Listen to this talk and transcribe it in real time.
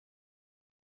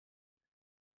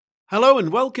Hello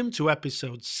and welcome to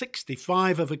episode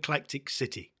 65 of Eclectic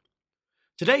City.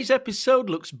 Today's episode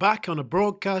looks back on a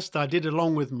broadcast I did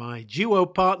along with my duo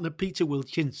partner Peter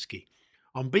Wilczynski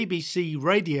on BBC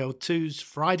Radio 2's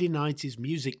Friday Night is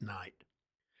Music Night.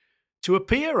 To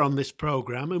appear on this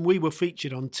programme, and we were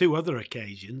featured on two other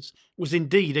occasions, was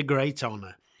indeed a great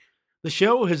honour. The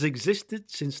show has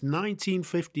existed since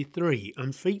 1953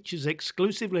 and features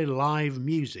exclusively live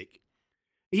music.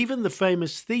 Even the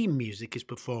famous theme music is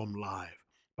performed live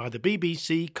by the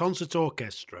BBC Concert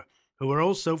Orchestra, who are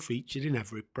also featured in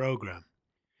every programme.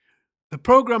 The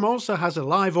programme also has a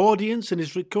live audience and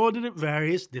is recorded at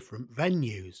various different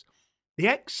venues. The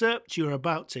excerpt you're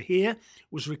about to hear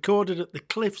was recorded at the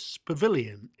Cliffs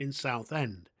Pavilion in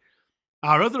Southend.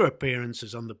 Our other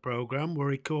appearances on the programme were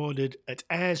recorded at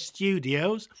Air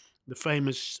Studios, the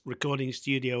famous recording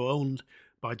studio owned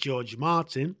by George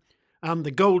Martin, and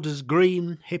the Golders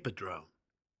Green Hippodrome.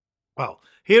 Well,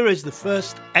 here is the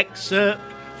first excerpt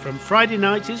from Friday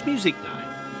Night is Music Night.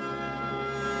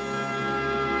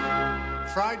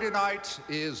 Friday night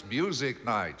is music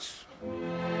night.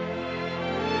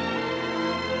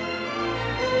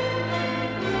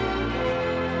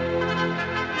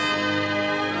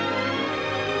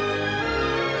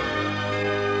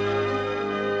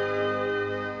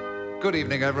 Good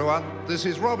evening, everyone. This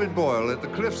is Robin Boyle at the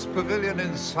Cliffs Pavilion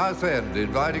in Southend,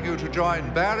 inviting you to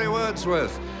join Barry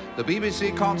Wordsworth, the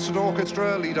BBC Concert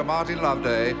Orchestra leader Martin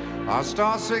Loveday, our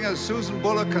star singers Susan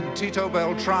Bullock and Tito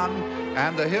Beltran,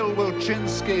 and the Hill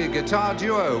Wilczynski guitar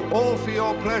duo, all for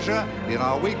your pleasure in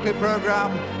our weekly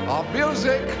programme of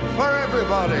Music for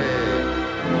Everybody.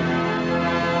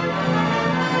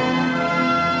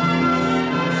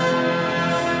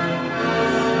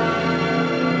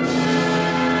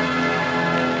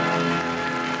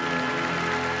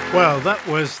 Well, that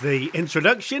was the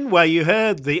introduction where you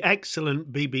heard the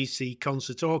excellent BBC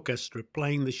Concert Orchestra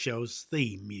playing the show's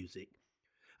theme music,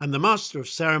 and the Master of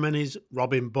Ceremonies,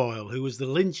 Robin Boyle, who was the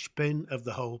linchpin of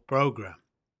the whole programme.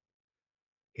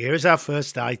 Here is our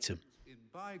first item. In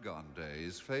bygone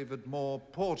days favoured more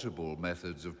portable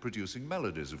methods of producing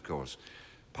melodies, of course.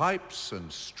 Pipes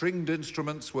and stringed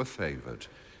instruments were favoured.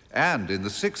 And in the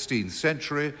 16th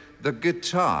century, the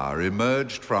guitar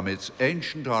emerged from its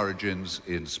ancient origins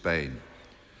in Spain.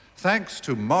 Thanks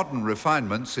to modern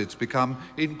refinements, it's become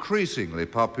increasingly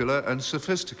popular and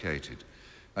sophisticated.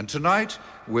 And tonight,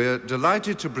 we're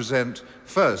delighted to present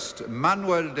first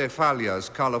Manuel de Falla's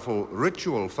colourful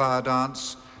ritual fire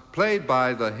dance, played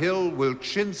by the Hill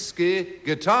Wilczynski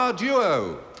guitar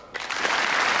duo.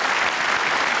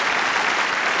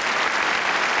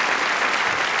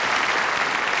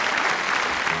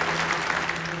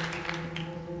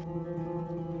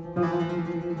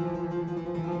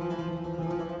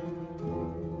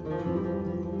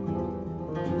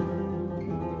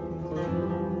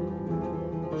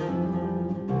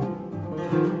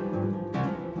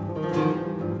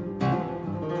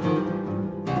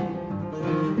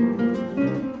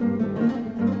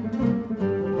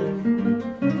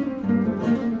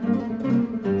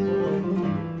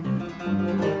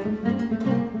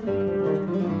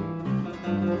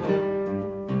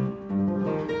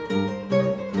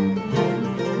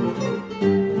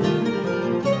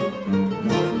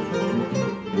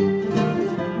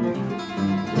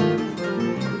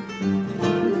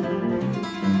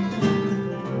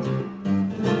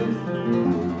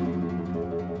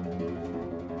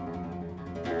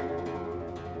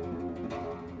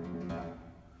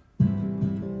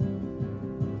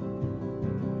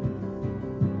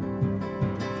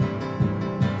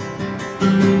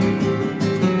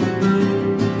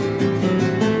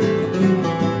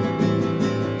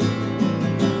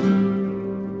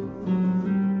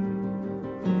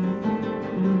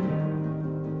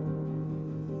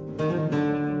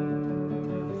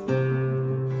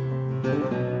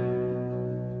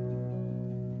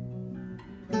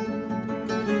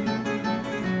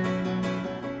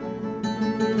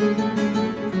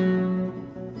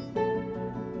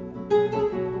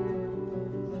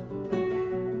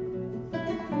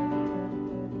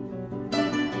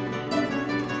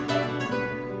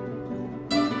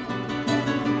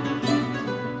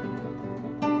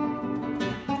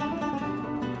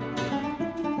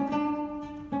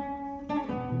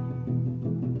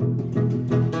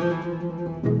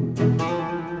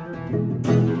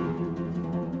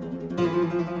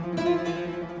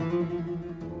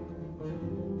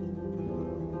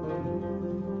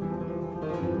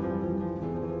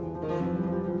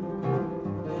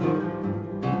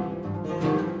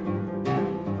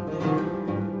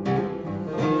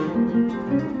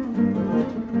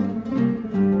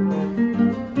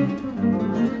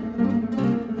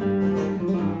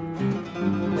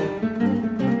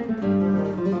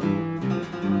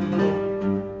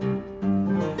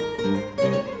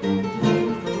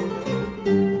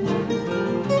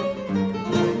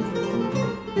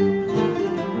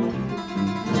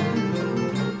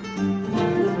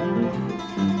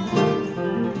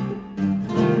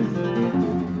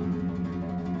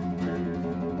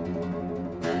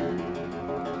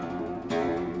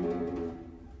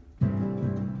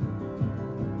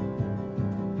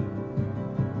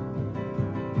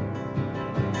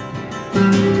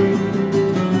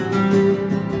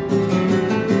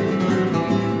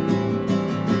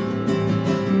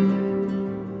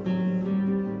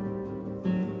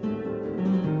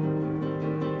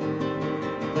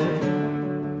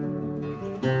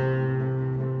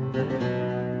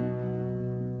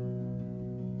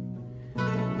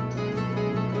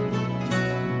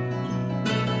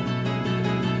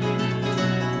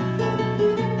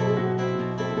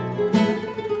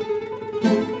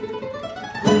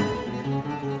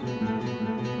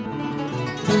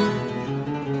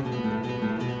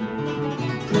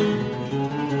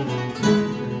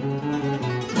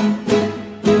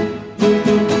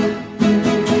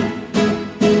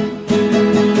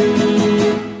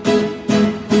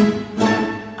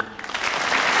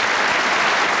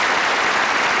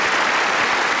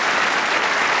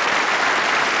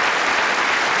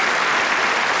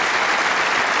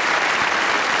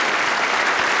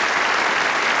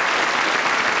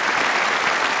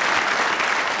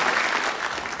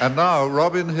 And now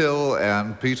Robin Hill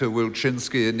and Peter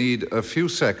Wilczynski need a few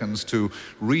seconds to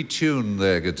retune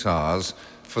their guitars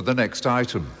for the next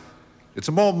item. It's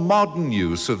a more modern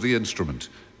use of the instrument,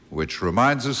 which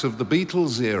reminds us of the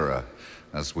Beatles era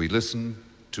as we listen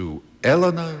to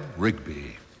Eleanor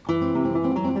Rigby.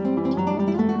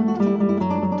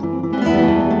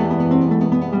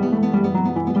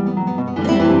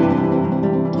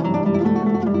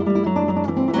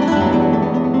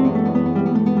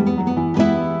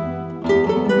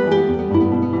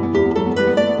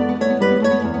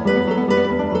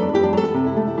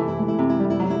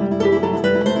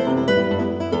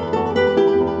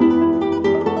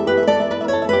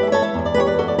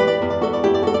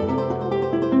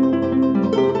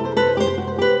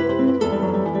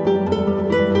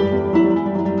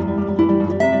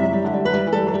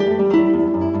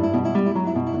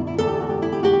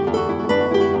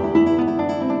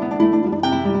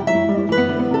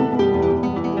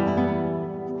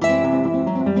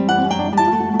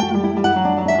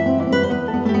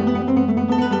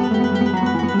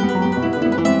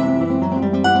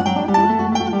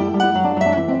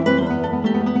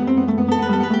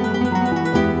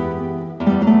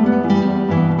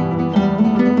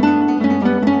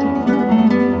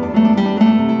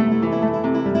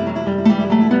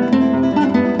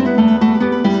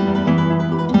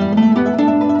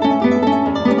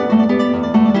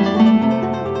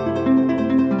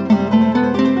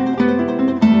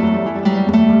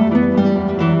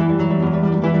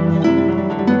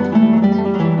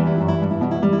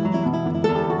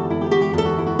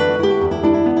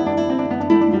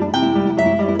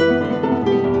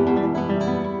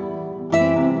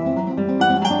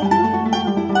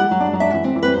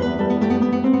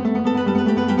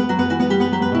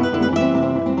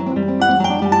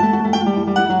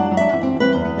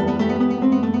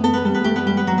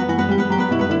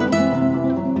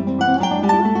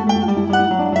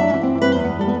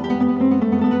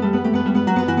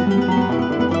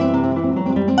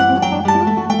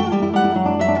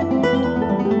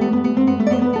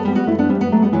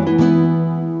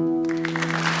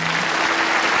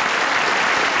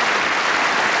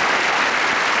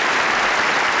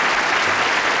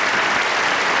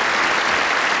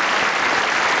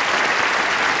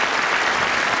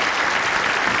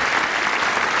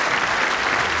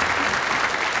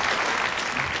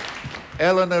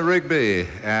 Eleanor Rigby,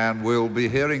 and we'll be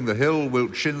hearing the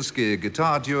Hill-Wilczynski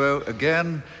guitar duo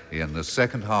again in the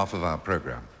second half of our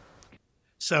program.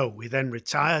 So we then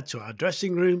retire to our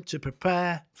dressing room to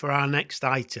prepare for our next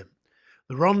item,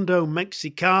 the Rondo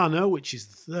Mexicano, which is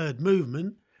the third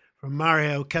movement from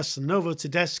Mario Castelnuovo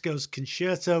Tedesco's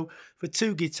Concerto for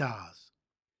two guitars.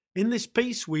 In this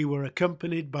piece we were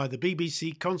accompanied by the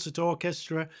BBC Concert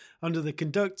Orchestra under the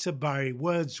conductor Barry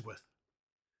Wordsworth.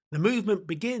 The movement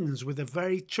begins with a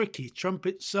very tricky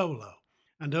trumpet solo,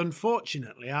 and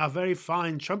unfortunately our very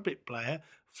fine trumpet player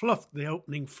fluffed the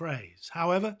opening phrase.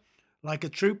 However, like a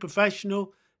true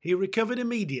professional, he recovered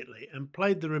immediately and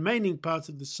played the remaining part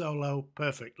of the solo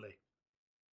perfectly.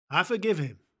 I forgive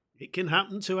him. It can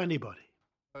happen to anybody.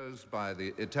 Composed by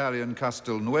the Italian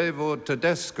Castelnuovo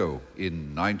Tedesco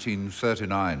in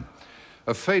 1939.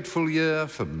 A fateful year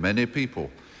for many people,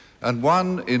 and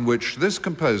one in which this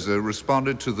composer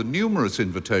responded to the numerous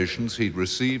invitations he'd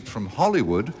received from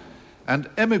Hollywood and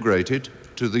emigrated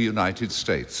to the United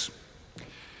States.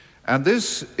 And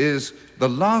this is the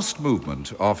last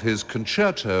movement of his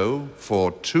concerto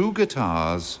for two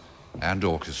guitars and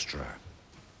orchestra.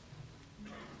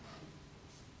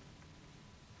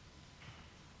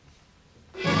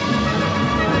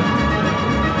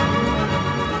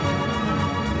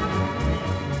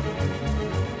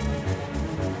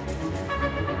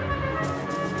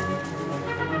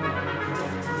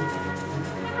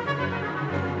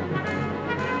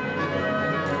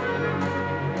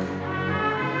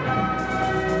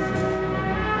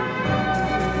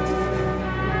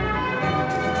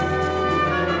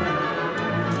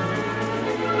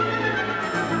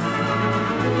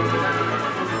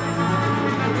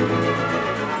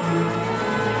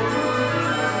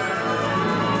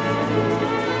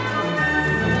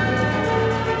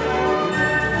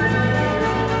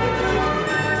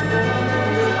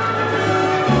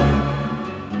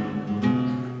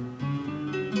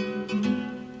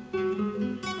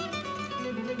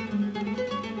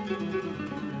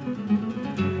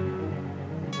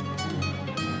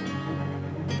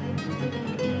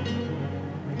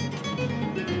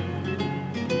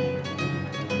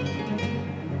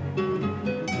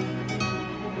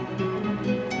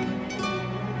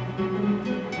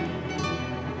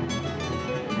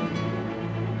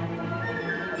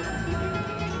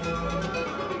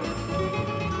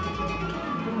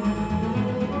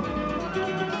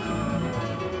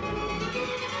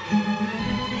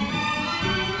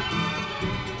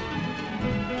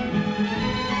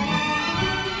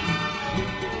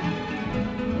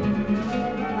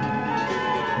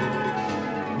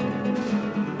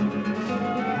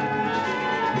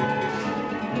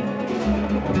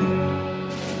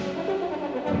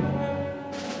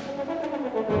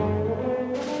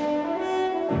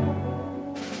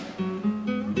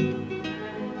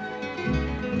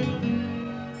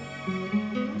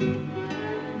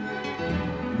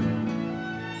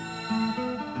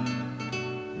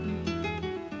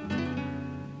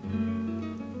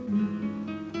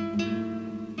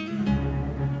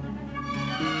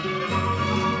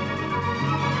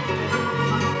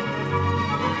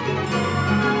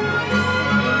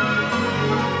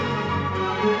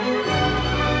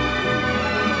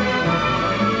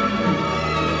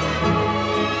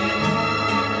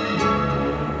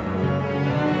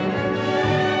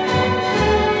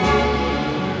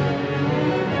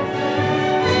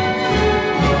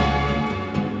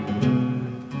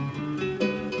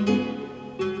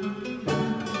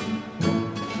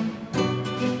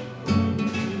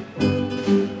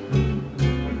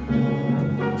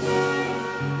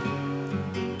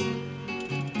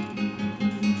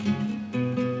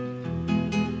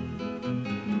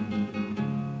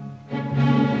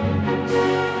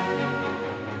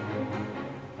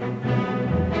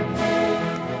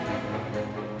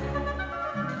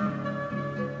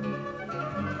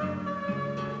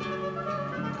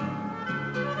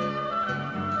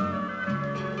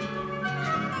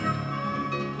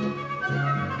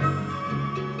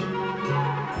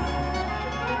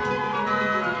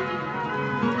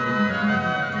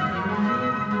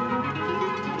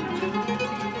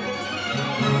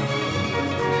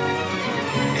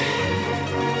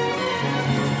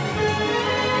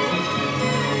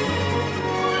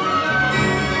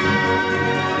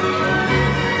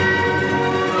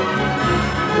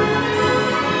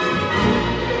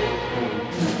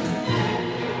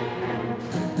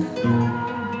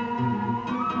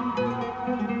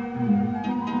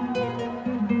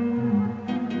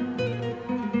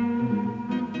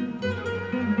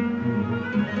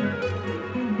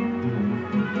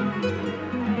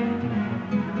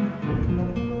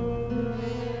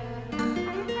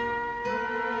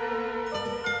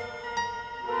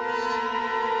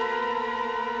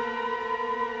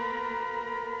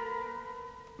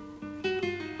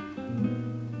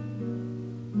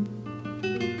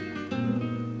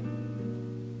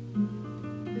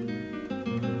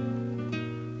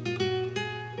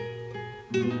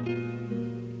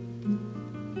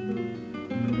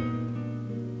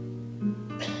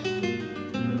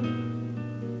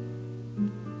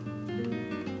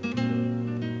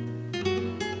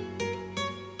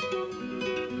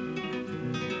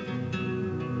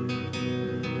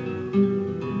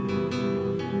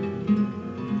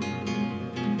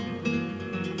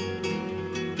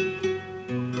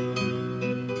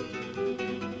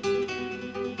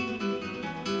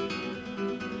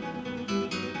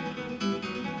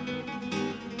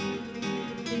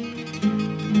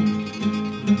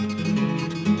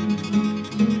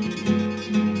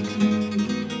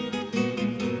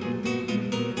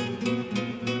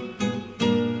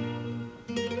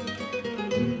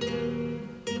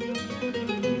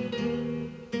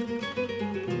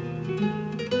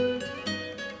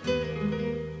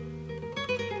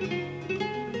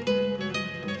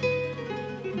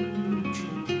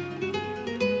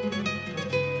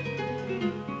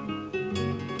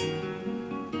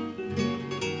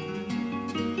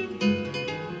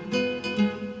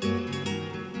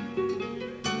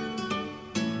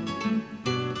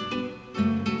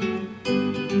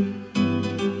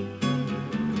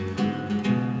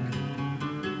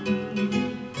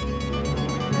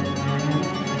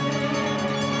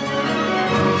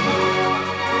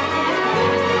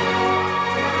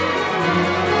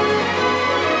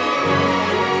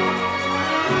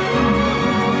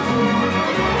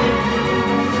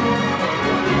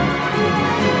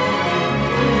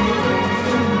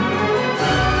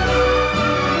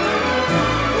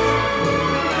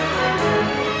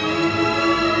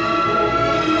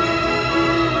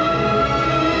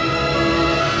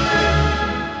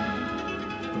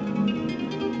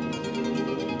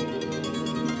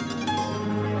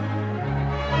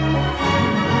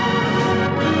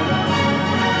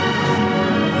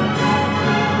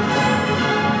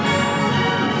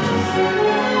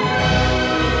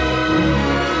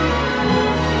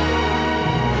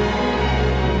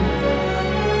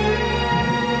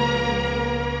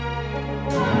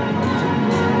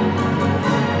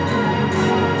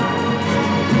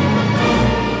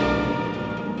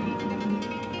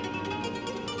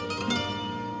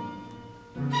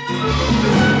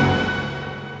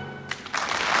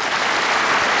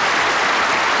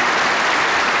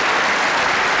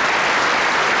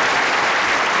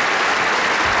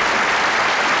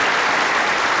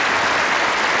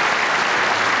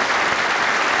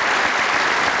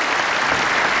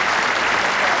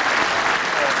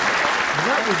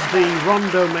 was the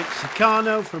Rondo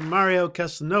Mexicano from Mario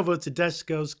Casanova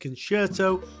Tedesco's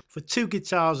Concerto for two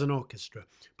guitars and orchestra,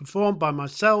 performed by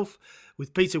myself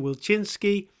with Peter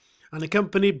Wilczynski and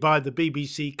accompanied by the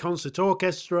BBC Concert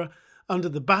Orchestra under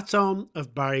the baton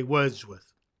of Barry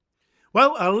Wordsworth.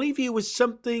 Well, I'll leave you with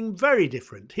something very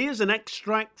different. Here's an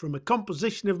extract from a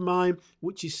composition of mine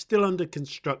which is still under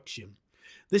construction.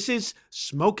 This is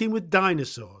Smoking with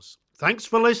Dinosaurs. Thanks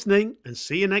for listening and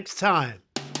see you next time.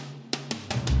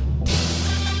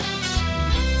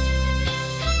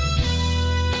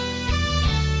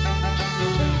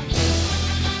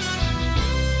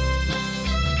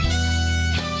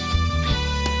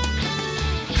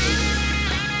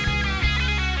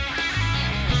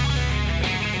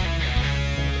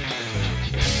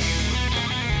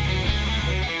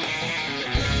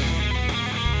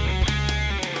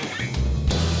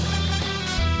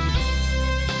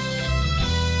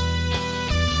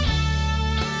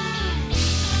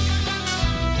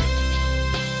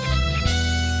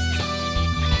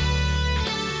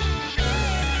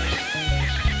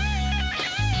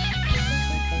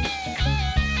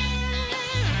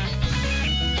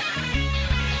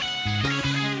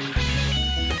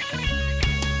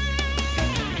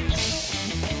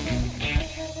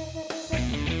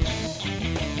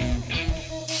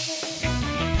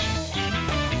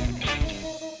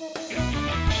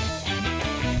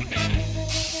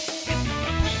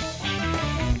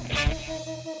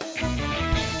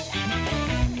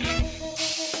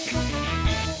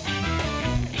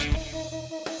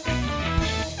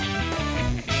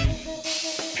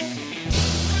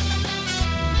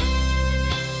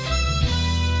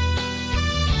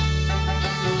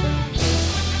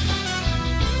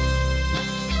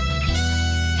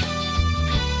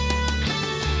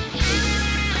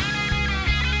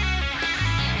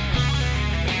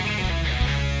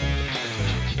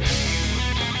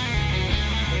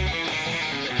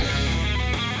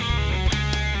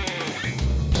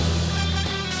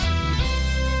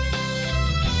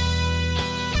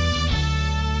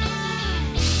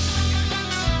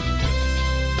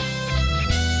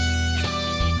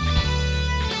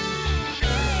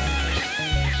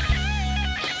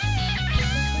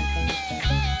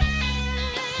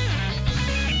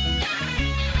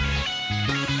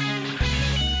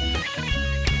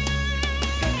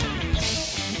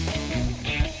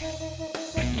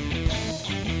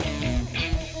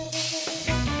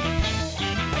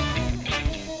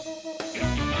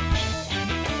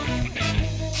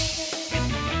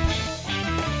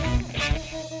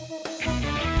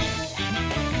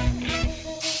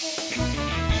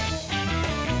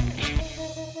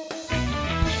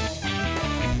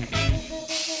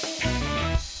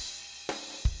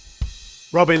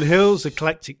 Robin Hill's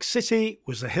Eclectic City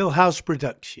was a Hill House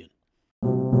production.